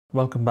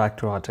Welcome back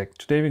to rTech.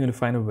 Today we're going to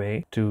find a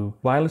way to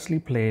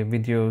wirelessly play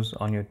videos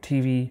on your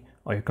TV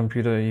or your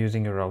computer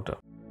using your router.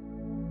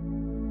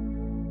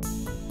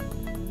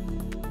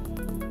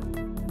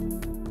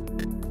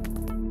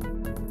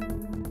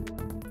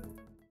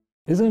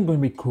 Isn't it going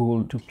to be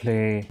cool to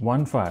play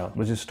one file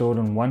which is stored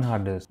on one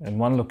hard disk in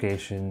one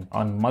location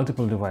on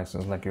multiple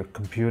devices like your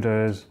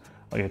computers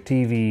or your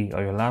TV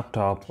or your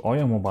laptop or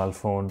your mobile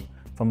phone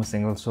from a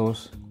single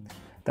source?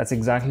 That's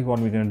exactly what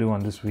we're going to do on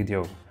this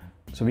video.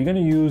 So we're going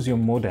to use your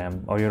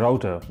modem or your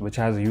router, which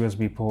has a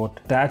USB port,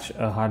 attach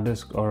a hard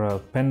disk or a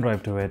pen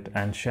drive to it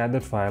and share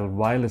that file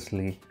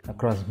wirelessly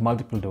across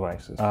multiple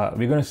devices.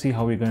 We're going to see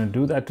how we're going to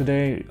do that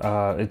today.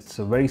 It's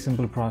a very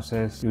simple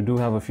process. You do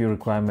have a few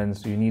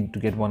requirements. You need to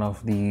get one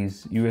of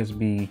these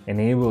USB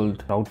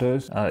enabled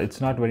routers.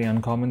 It's not very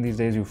uncommon these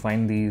days. You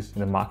find these in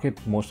the market.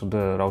 Most of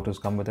the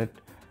routers come with it.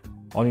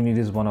 All you need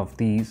is one of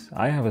these.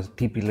 I have a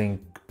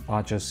TP-Link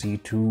Archer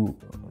C2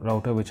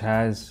 router which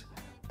has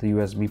the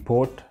USB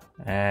port,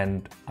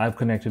 and I've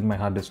connected my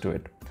hard disk to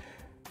it.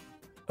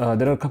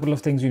 There are a couple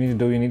of things you need to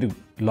do. You need to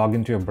log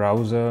into your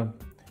browser.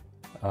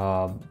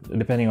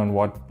 Depending on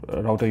what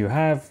router you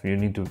have, you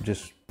need to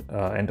just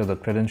enter the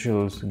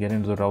credentials, get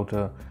into the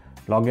router,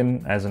 log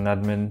in as an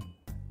admin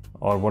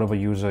or whatever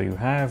user you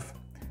have,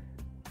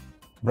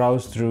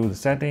 browse through the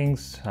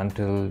settings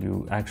until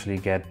you actually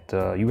get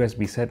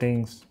USB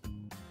settings.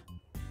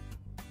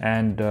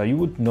 And you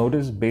would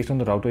notice, based on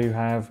the router you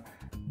have,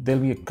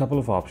 there'll be a couple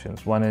of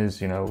options. One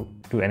is,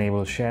 to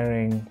enable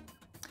sharing.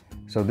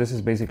 So this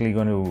is basically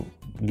going to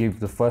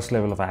give the first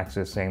level of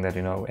access, saying that,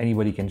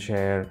 anybody can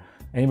share,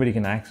 anybody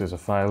can access a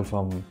file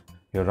from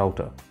your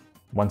router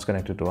once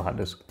connected to a hard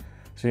disk.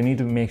 So you need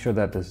to make sure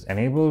that this is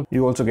enabled.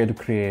 You also get to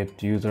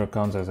create user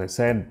accounts, as I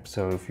said.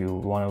 So if you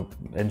want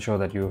to ensure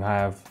that you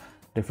have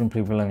different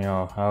people in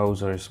your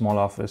house or a small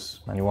office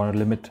and you want to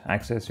limit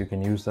access, you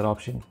can use that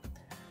option.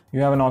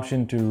 You have an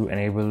option to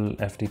enable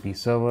FTP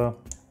server.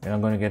 We're not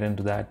going to get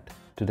into that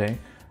today.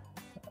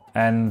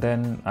 And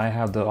then I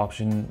have the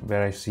option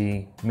where I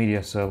see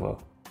media server.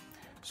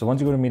 So once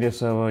you go to media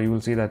server, you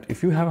will see that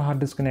if you have a hard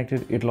disk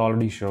connected, it'll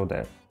already show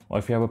there. Or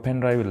if you have a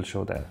pen drive, it'll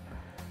show there.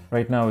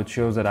 Right now it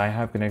shows that I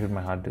have connected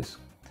my hard disk.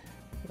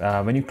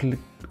 When you click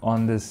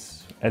on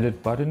this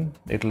edit button,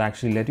 it'll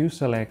actually let you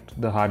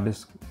select the hard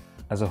disk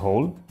as a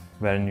whole,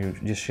 wherein you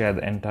just share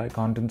the entire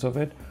contents of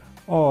it.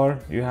 Or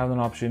you have an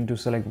option to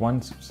select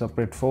one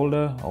separate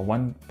folder or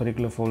one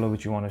particular folder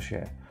which you want to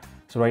share.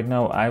 So right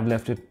now I've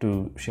left it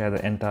to share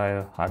the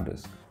entire hard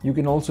disk. You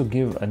can also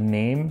give a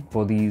name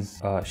for these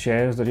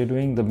shares that you're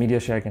doing. The media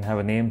share can have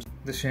a name.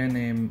 The share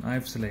name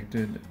I've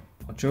selected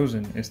or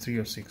chosen is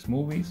 306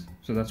 movies.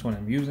 So that's what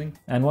I'm using.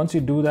 And once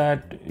you do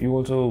that, you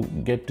also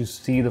get to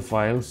see the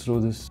files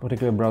through this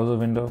particular browser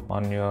window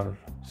on your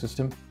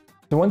system.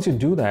 So once you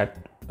do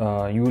that,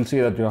 you will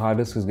see that your hard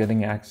disk is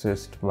getting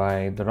accessed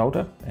by the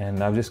router,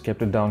 and I've just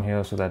kept it down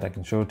here so that I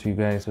can show it to you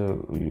guys.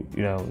 So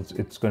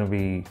it's going to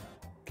be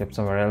kept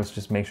somewhere else.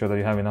 Just make sure that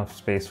you have enough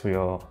space for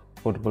your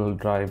portable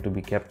drive to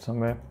be kept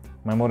somewhere.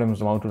 My modem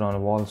is mounted on a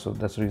wall, so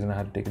that's the reason I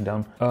had to take it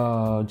down.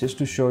 Just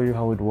to show you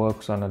how it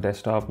works on a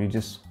desktop, you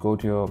just go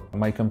to your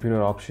My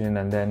Computer option,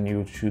 and then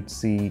you should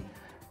see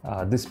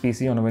this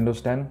PC on a Windows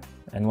 10.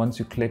 And once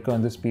you click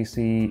on this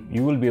PC,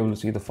 you will be able to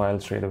see the file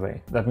straight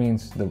away. That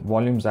means the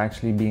volume is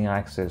actually being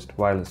accessed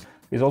wirelessly.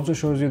 It also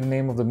shows you the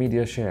name of the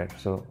media share.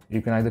 So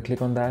you can either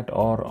click on that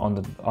or on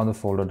the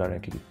folder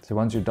directly. So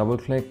once you double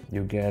click,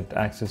 you get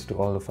access to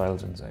all the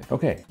files inside.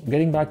 Okay,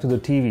 getting back to the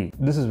TV,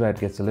 this is where it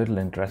gets a little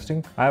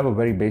interesting. I have a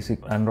very basic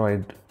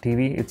Android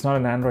TV. It's not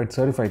an Android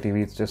certified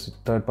TV. It's just a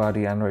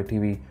third-party Android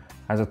TV,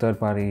 has a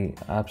third-party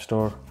app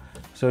store.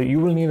 So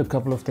you will need a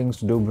couple of things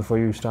to do before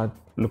you start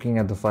looking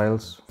at the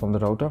files from the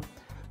router.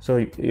 So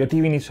your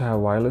TV needs to have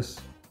wireless,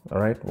 all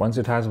right? Once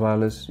it has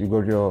wireless, you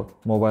go to your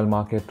mobile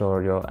market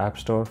or your app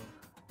store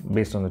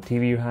based on the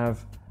TV you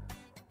have.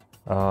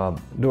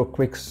 Do a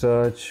quick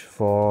search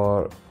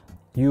for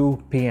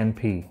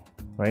UPnP,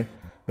 right?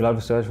 You'll have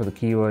to search for the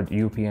keyword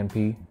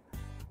UPnP.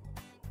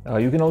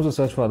 You can also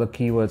search for other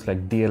keywords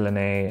like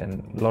DLNA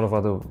and a lot of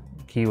other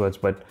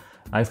keywords, but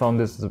I found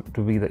this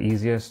to be the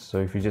easiest. So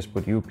if you just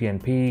put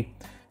UPnP,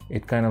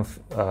 it kind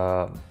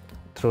of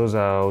throws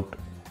out,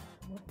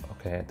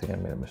 okay, I think I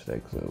made a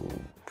mistake. So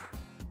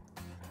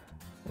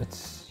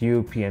it's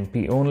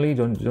UPnP only.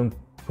 Don't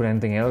put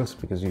anything else,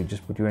 because you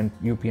just put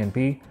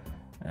UPnP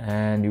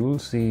and you will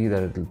see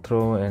that it will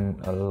throw in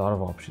a lot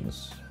of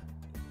options.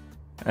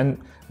 And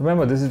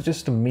remember, this is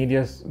just a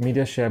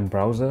media share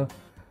browser.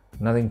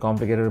 Nothing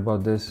complicated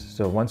about this.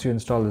 So once you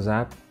install this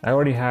app, I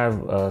already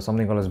have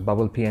something called as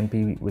Bubble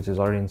PNP, which is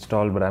already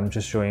installed, but I'm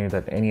just showing you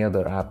that any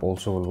other app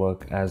also will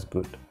work as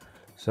good.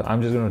 So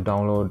I'm just going to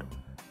download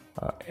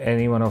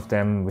any one of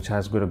them which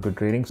has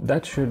good ratings.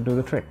 That should do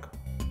the trick.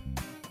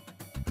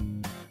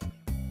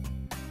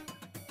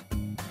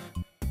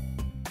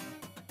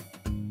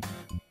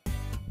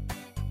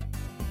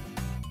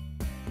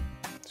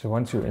 So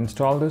once you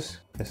install this,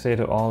 I say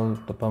to all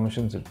the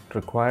permissions it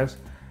requires.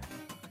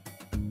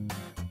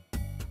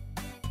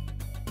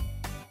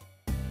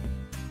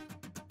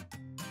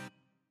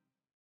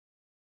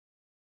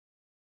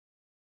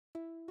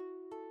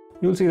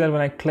 You'll see that when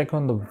I click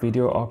on the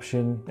video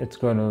option, it's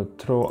going to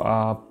throw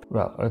up,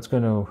 well, it's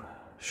going to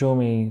show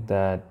me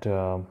that,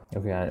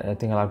 okay, I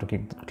think I'll have to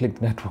click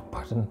the network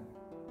button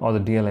or the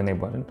DLNA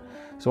button.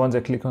 So once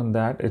I click on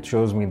that, it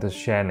shows me the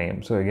share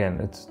name. So again,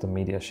 it's the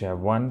MediaShare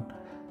 1,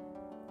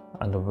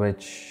 under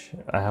which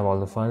I have all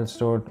the files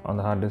stored on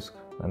the hard disk.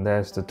 And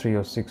there's the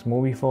 306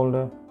 movie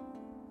folder.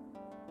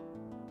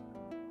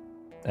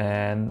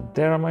 And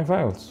there are my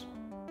files.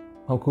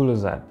 How cool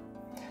is that?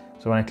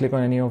 So when I click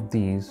on any of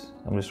these,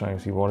 I'm just trying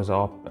to see what is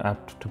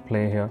apt to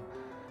play here.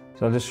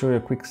 So I'll just show you a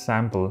quick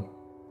sample.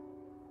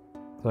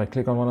 So I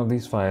click on one of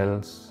these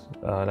files.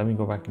 Let me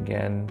go back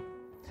again.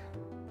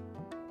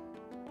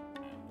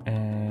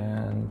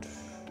 And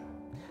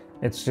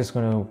it's just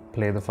going to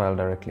play the file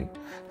directly.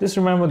 Just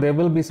remember, there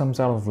will be some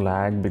sort of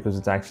lag because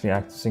it's actually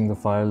accessing the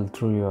file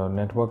through your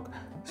network.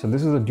 So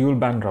this is a dual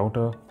band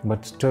router,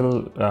 but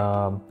still,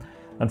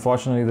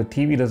 unfortunately, the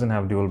TV doesn't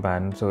have dual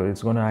band, so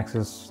it's going to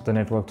access the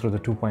network through the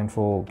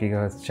 2.4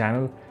 gigahertz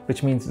channel,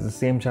 which means it's the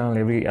same channel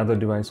every other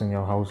device in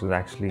your house is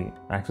actually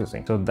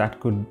accessing. So that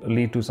could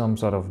lead to some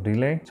sort of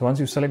delay. So once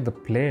you select the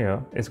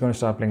player, it's going to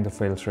start playing the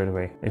file straight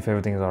away if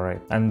everything is all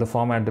right. And the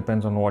format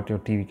depends on what your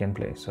TV can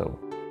play. So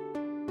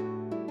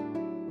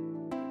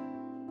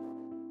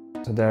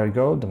there you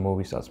go, the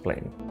movie starts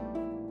playing.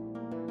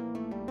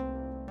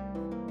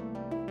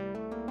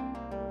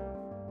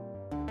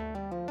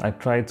 I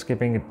tried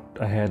skipping it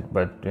ahead,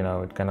 but you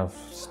know, it kind of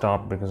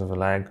stopped because of the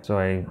lag. So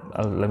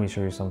let me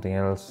show you something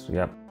else.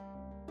 Yep.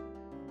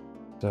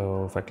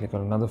 So if I click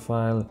on another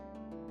file,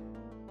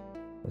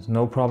 there's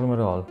no problem at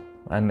all.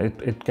 And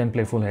it can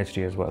play full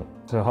HD as well.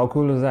 So how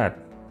cool is that?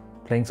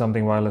 Playing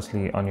something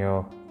wirelessly on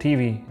your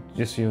TV,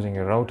 just using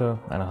your router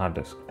and a hard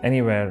disk,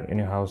 anywhere in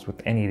your house with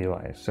any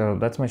device. So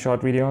that's my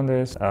short video on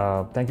this.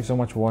 Thank you so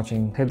much for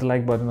watching. Hit the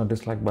like button or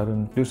dislike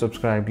button. Do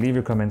subscribe, leave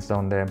your comments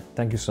down there.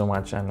 Thank you so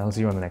much, and I'll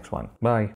see you on the next one. Bye.